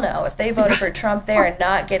 hell no, if they voted for Trump, they are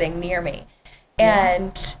not getting near me.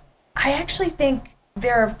 And I actually think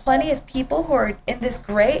there are plenty of people who are in this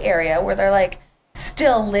gray area where they're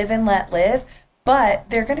still live and let live, but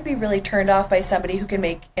they're going to be really turned off by somebody who can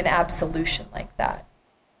make an absolution like that.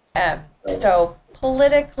 So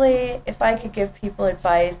politically, if I could give people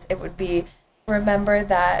advice, it would be remember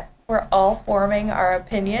that we're all forming our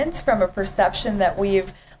opinions from a perception that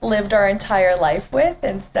we've lived our entire life with.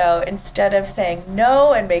 And so instead of saying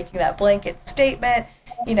no and making that blanket statement,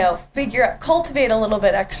 cultivate a little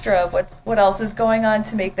bit extra of what else is going on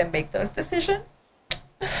to make them make those decisions.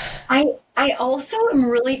 I also am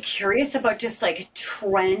really curious about just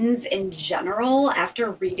trends in general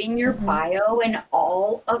after reading your bio and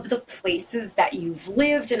all of the places that you've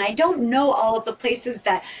lived. And I don't know all of the places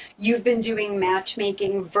that you've been doing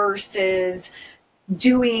matchmaking versus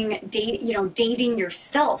doing dating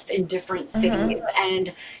yourself in different cities.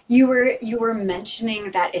 And you were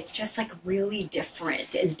mentioning that it's just really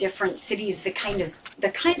different in different cities, the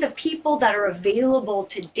kinds of people that are available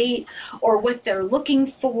to date or what they're looking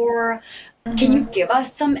for. Can you give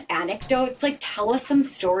us some anecdotes? Tell us some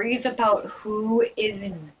stories about who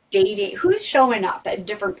is dating, who's showing up at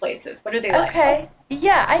different places. What are they like? Okay.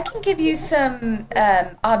 Yeah, I can give you some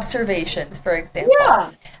observations, for example.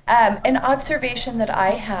 Yeah. An observation that I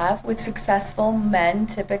have with successful men,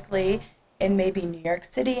 typically in maybe New York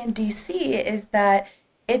City and DC, is that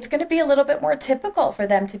it's going to be a little bit more typical for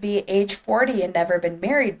them to be age 40 and never been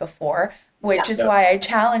married before, which is why I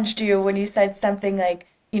challenged you when you said something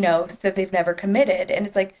so they've never committed. And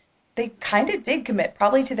it's they kind of did commit,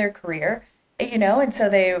 probably to their career, and so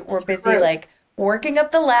they were busy working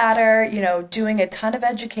up the ladder, doing a ton of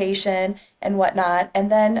education and whatnot.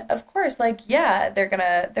 And then of course, they're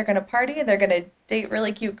gonna party, they're gonna date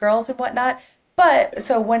really cute girls and whatnot. But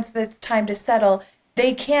so once it's time to settle,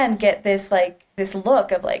 they can get this this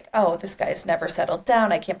look of oh, this guy's never settled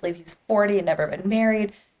down. I can't believe he's 40 and never been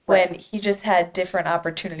married, when he just had different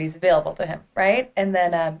opportunities available to him, right? And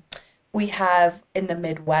then we have in the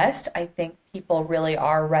Midwest, I think people really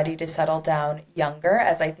are ready to settle down younger,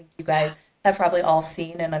 as I think you guys have probably all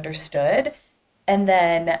seen and understood. And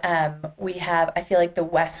then we have, I feel like the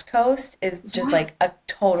West Coast is just a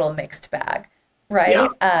total mixed bag. right?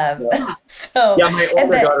 Yeah. So Yeah, my and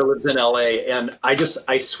older then, daughter lives in LA, and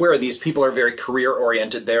I swear these people are very career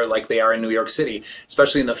oriented there, like they are in New York City,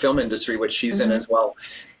 especially in the film industry, which she's in as well.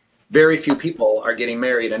 Very few people are getting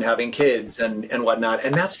married and having kids and whatnot.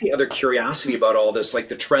 And that's the other curiosity about all this, like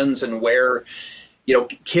the trends and where,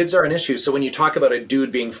 kids are an issue. So when you talk about a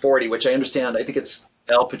dude being 40, which I understand, I think it's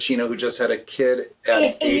Al Pacino who just had a kid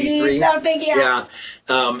at 83. Something, yeah.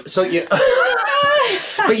 So yeah, but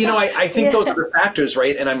I think those are the factors,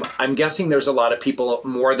 right? And I'm guessing there's a lot of people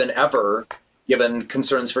more than ever, given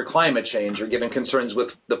concerns for climate change or given concerns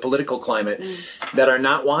with the political climate, that are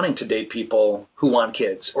not wanting to date people who want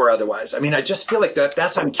kids or otherwise. I mean, I just feel like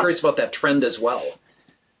I'm curious about that trend as well.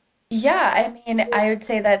 yeah, I mean, I would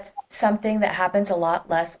say that's something that happens a lot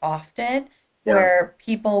less often, Yeah. where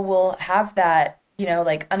people will have that,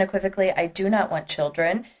 like unequivocally, I do not want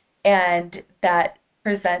children. And that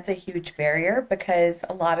presents a huge barrier because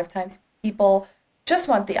a lot of times people just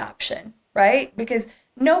want the option, right? Because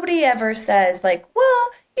nobody ever says, like, well,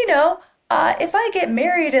 if I get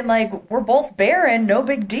married and like we're both barren, no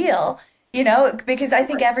big deal, because I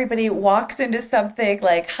think everybody walks into something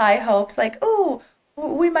like high hopes, like, oh,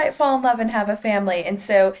 we might fall in love and have a family. And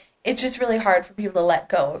so it's just really hard for people to let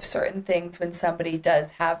go of certain things when somebody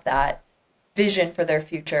does have that vision for their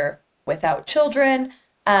future without children.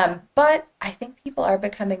 But I think people are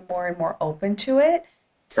becoming more and more open to it.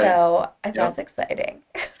 So that's exciting.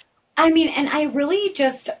 I mean, and I really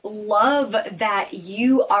just love that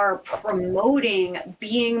you are promoting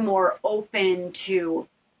being more open to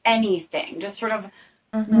anything, just sort of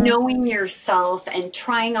knowing yourself and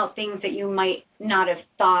trying out things that you might not have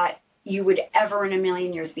thought you would ever in a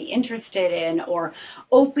million years be interested in, or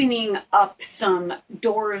opening up some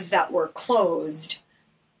doors that were closed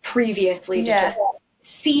previously to just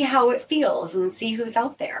see how it feels and see who's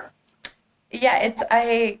out there. Yeah,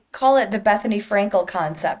 I call it the Bethany Frankel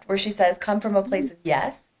concept, where she says, come from a place of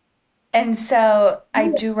yes. And so I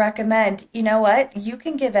do recommend, you know what? You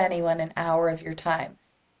can give anyone an hour of your time.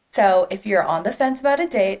 So if you're on the fence about a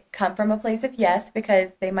date, come from a place of yes,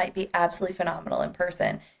 because they might be absolutely phenomenal in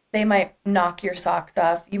person. They might knock your socks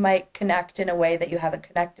off. You might connect in a way that you haven't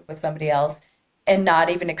connected with somebody else and not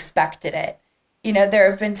even expected it. There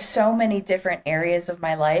have been so many different areas of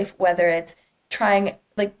my life, whether it's trying,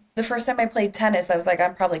 like the first time I played tennis, I was like,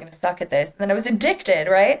 I'm probably going to suck at this. And then I was addicted,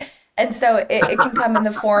 right? And so it can come in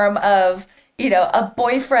the form of, a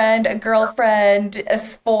boyfriend, a girlfriend, a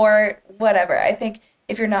sport, whatever. I think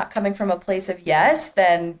if you're not coming from a place of yes,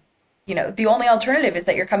 then, the only alternative is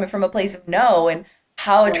that you're coming from a place of no. And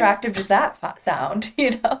how attractive does that sound,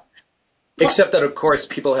 Except that, of course,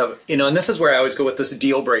 people have, and this is where I always go with this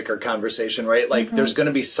deal breaker conversation, right? Like there's going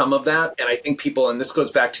to be some of that. And I think people, and this goes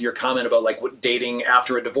back to your comment about like what dating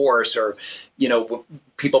after a divorce or,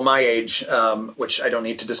 people my age, which I don't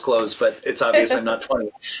need to disclose, but it's obvious I'm not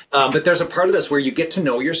 20. But there's a part of this where you get to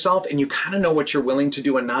know yourself and you kind of know what you're willing to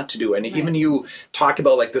do and not to do. And even you talk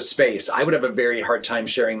about like the space, I would have a very hard time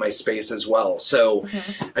sharing my space as well. So,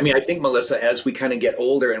 I mean, I think, Melissa, as we kind of get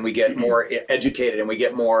older and we get more educated and we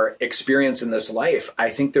get more experience in this life, I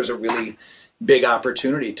think there's a really big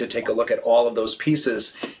opportunity to take a look at all of those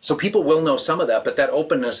pieces. So people will know some of that, but that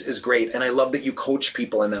openness is great. And I love that you coach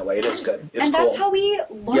people in that way. It is good. It's and cool. that's how we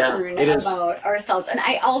learn about ourselves. And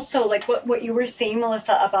I also like what you were saying,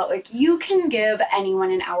 Melissa, about like you can give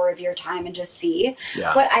anyone an hour of your time and just see.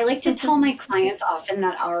 What I like to tell my clients often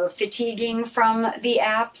that are fatiguing from the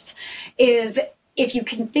apps is, if you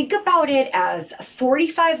can think about it as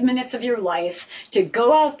 45 minutes of your life to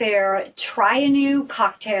go out there, try a new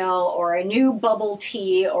cocktail or a new bubble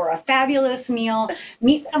tea or a fabulous meal,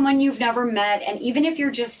 meet someone you've never met. And even if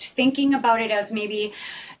you're just thinking about it as maybe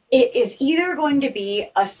it is either going to be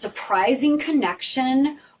a surprising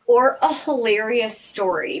connection or a hilarious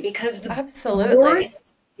story, because the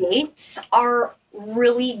worst dates are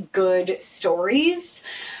really good stories.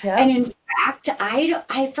 And in fact,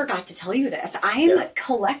 I forgot to tell you this. I'm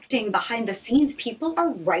collecting behind the scenes. People are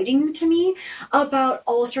writing to me about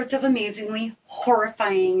all sorts of amazingly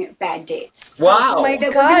horrifying bad dates. Wow. Oh my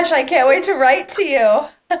gosh, I can't wait to write to you.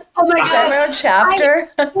 Oh my gosh. My own chapter.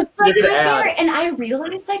 It's like right there. And I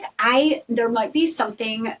realize like there might be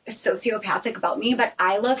something sociopathic about me, but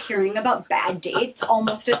I love hearing about bad dates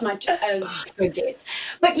almost as much as good dates.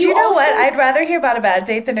 But Do you know what? I'd rather hear about a bad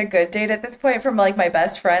date than a good date at this point from like my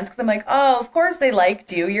best friends, because I'm like, oh, of course they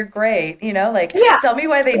liked you. You're great. Tell me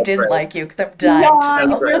why they didn't like you, because I'm dying.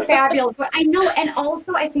 You're fabulous. But I know. And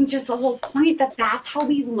also I think just the whole point that's how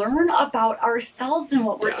we learn about ourselves and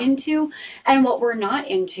what we're into and what we're not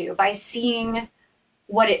into, by seeing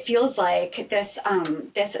what it feels like, this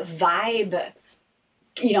vibe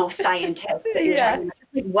scientist that you're talking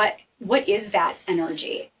about. Like, what is that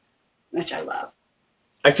energy, which I love.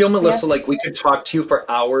 I feel, Melissa, like we could talk to you for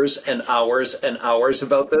hours and hours and hours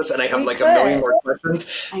about this, and I have a million more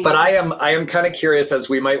questions. But I am kind of curious, as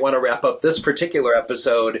we might want to wrap up this particular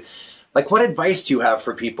episode, like what advice do you have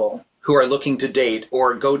for people who are looking to date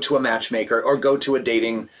or go to a matchmaker or go to a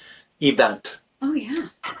dating event? Oh, yeah.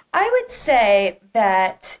 I would say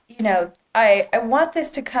that, I want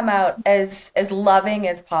this to come out as loving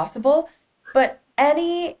as possible, but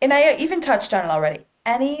and I even touched on it already,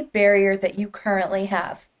 any barrier that you currently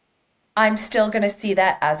have, I'm still going to see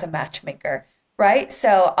that as a matchmaker, right?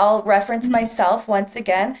 So I'll reference myself once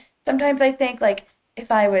again. Sometimes I think like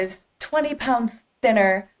if I was 20 pounds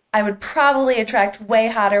thinner, I would probably attract way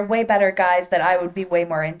hotter, way better guys that I would be way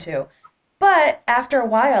more into. But after a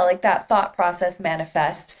while, like that thought process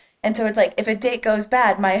manifests. And so it's like, if a date goes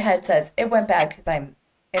bad, my head says it went bad because I'm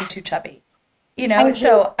too chubby,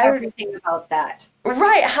 so everything about that.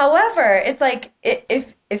 Right. However, it's like,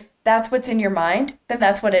 if that's what's in your mind, then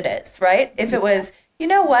that's what it is, right? If it was, you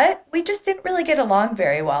know what, we just didn't really get along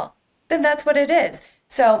very well, then that's what it is.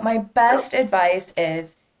 So my best advice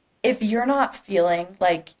is, if you're not feeling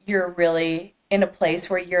like you're really in a place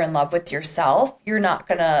where you're in love with yourself, you're not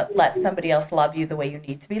going to let somebody else love you the way you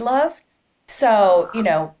need to be loved. So,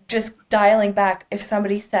 just dialing back, if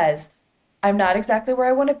somebody says, I'm not exactly where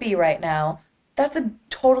I want to be right now, that's a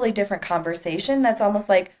totally different conversation. That's almost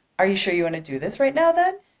like, are you sure you want to do this right now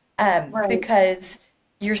then? Right. Because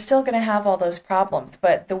you're still going to have all those problems,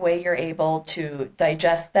 but the way you're able to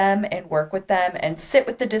digest them and work with them and sit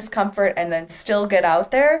with the discomfort and then still get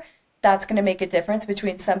out there, that's going to make a difference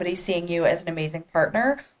between somebody seeing you as an amazing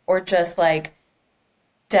partner or just like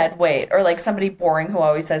dead weight, or like somebody boring who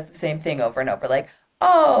always says the same thing over and over. Like,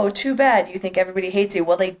 oh, too bad. You think everybody hates you.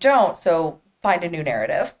 Well, they don't. So find a new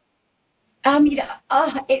narrative.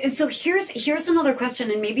 So here's another question,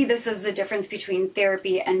 and maybe this is the difference between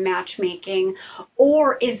therapy and matchmaking,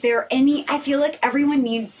 or is there any, I feel like everyone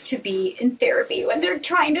needs to be in therapy when they're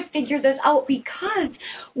trying to figure this out, because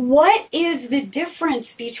what is the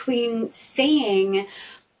difference between saying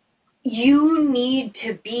you need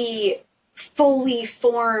to be fully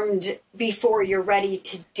formed before you're ready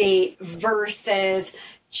to date versus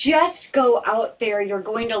just go out there, you're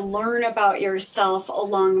going to learn about yourself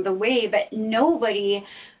along the way, but nobody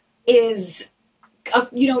is,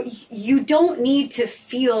 you don't need to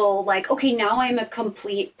feel like, okay, now I'm a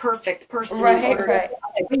complete, perfect person. Right.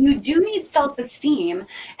 But you do need self-esteem,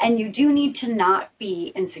 and you do need to not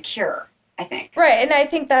be insecure, I think. Right, and I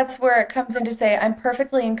think that's where it comes in to say, I'm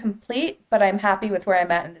perfectly incomplete, but I'm happy with where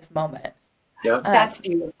I'm at in this moment. Yeah. That's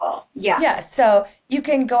beautiful. Yeah. Yeah, so you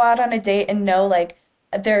can go out on a date and know, like,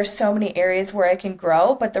 there's so many areas where I can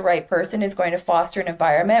grow, but the right person is going to foster an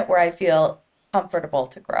environment where I feel comfortable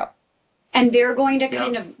to grow. And they're going to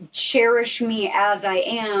kind of cherish me as I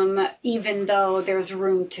am, even though there's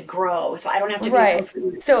room to grow. So I don't have to be a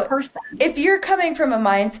complete person. If you're coming from a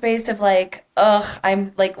mind space of like,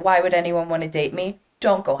 I'm like, why would anyone want to date me?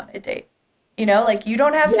 Don't go on a date. You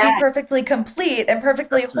don't have to be perfectly complete and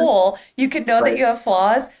perfectly whole. You can know that you have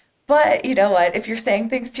flaws, but you know what? If you're saying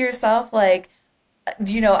things to yourself like,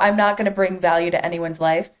 I'm not going to bring value to anyone's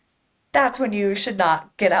life, that's when you should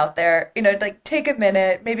not get out there. Like take a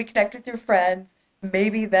minute, maybe connect with your friends,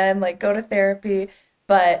 maybe then like go to therapy.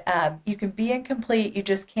 But you can be incomplete. You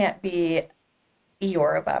just can't be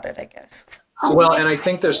Eeyore about it, I guess. Well, and I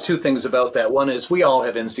think there's two things about that. One is we all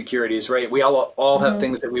have insecurities, right? We all have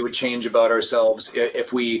things that we would change about ourselves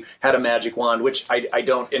if we had a magic wand, which I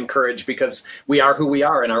don't encourage, because we are who we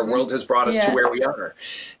are and our world has brought us to where we are.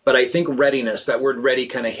 But I think readiness, that word ready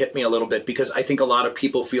kind of hit me a little bit, because I think a lot of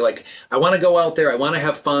people feel like, I want to go out there, I want to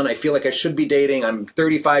have fun, I feel like I should be dating, I'm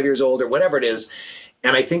 35 years old or whatever it is.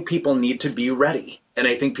 And I think people need to be ready. And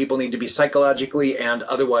I think people need to be psychologically and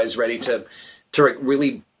otherwise ready to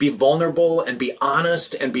really be vulnerable and be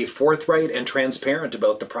honest and be forthright and transparent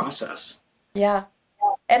about the process. Yeah.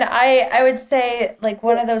 And I would say, like,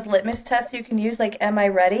 one of those litmus tests you can use, like, am I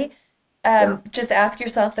ready? Just ask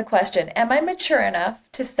yourself the question, am I mature enough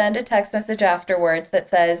to send a text message afterwards that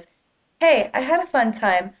says, hey, I had a fun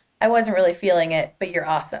time. I wasn't really feeling it, but you're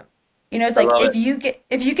awesome. It's like if you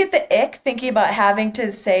get the ick thinking about having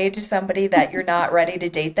to say to somebody that you're not ready to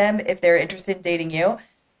date them if they're interested in dating you,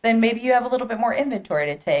 then maybe you have a little bit more inventory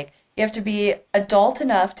to take. You have to be adult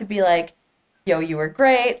enough to be like, yo, you were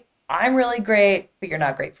great, I'm really great, but you're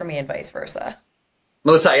not great for me, and vice versa.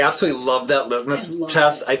 Melissa, I absolutely love that litmus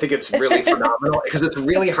test. I think it's really phenomenal, because it's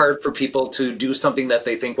really hard for people to do something that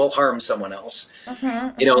they think will harm someone else.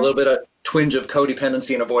 A little bit of twinge of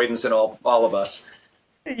codependency and avoidance in all of us.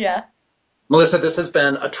 Yeah. Melissa, this has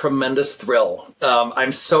been a tremendous thrill.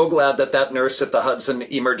 I'm so glad that nurse at the Hudson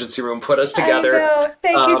emergency room put us together. I know.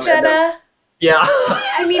 Thank you, Jenna. Yeah.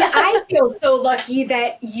 I mean, I feel so lucky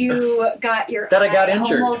that you got your that I got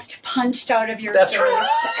injured. Almost punched out of your That's face,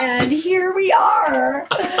 right. and here we are.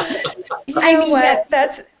 I mean,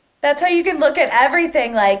 that's how you can look at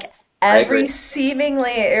everything. Like every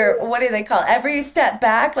seemingly, or what do they call it? Every step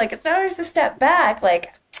back? Like it's not always a step back.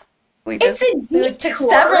 Like we just took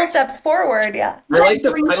several steps forward. Yeah. I like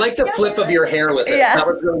the flip of your hair with it. Yeah. That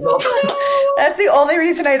was really well done. That's the only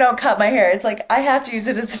reason I don't cut my hair. It's like I have to use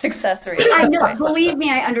it as an accessory. I know. Believe me,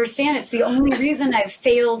 I understand. It's the only reason I've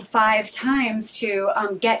failed 5 times to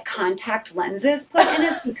get contact lenses put in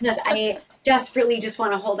is because I desperately just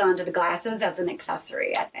want to hold on to the glasses as an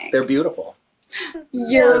accessory, I think. They're beautiful.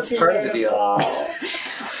 That's part of the deal.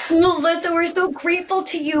 Melissa, we're so grateful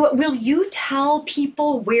to you. Will you tell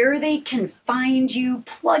people where they can find you?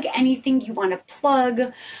 Plug anything you want to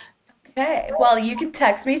plug. Okay. Well, you can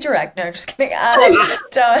text me direct. No, just kidding.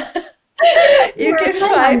 Don't. You can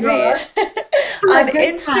find me on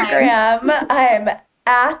Instagram. I'm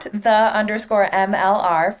at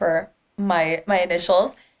 @the_MLR for my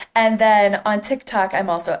initials. And then on TikTok, I'm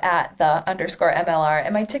also at @the_MLR.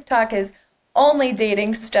 And my TikTok is only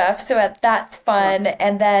dating stuff, so that's fun.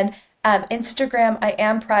 And then Instagram, I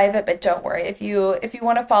am private, but don't worry. If you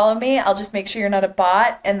want to follow me, I'll just make sure you're not a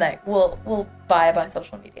bot, and like we'll vibe on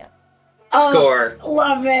social media. Score.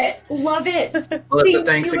 Love it. Melissa,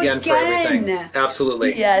 thanks again for everything.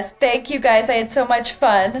 Absolutely. Yes, thank you guys. I had so much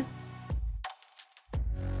fun.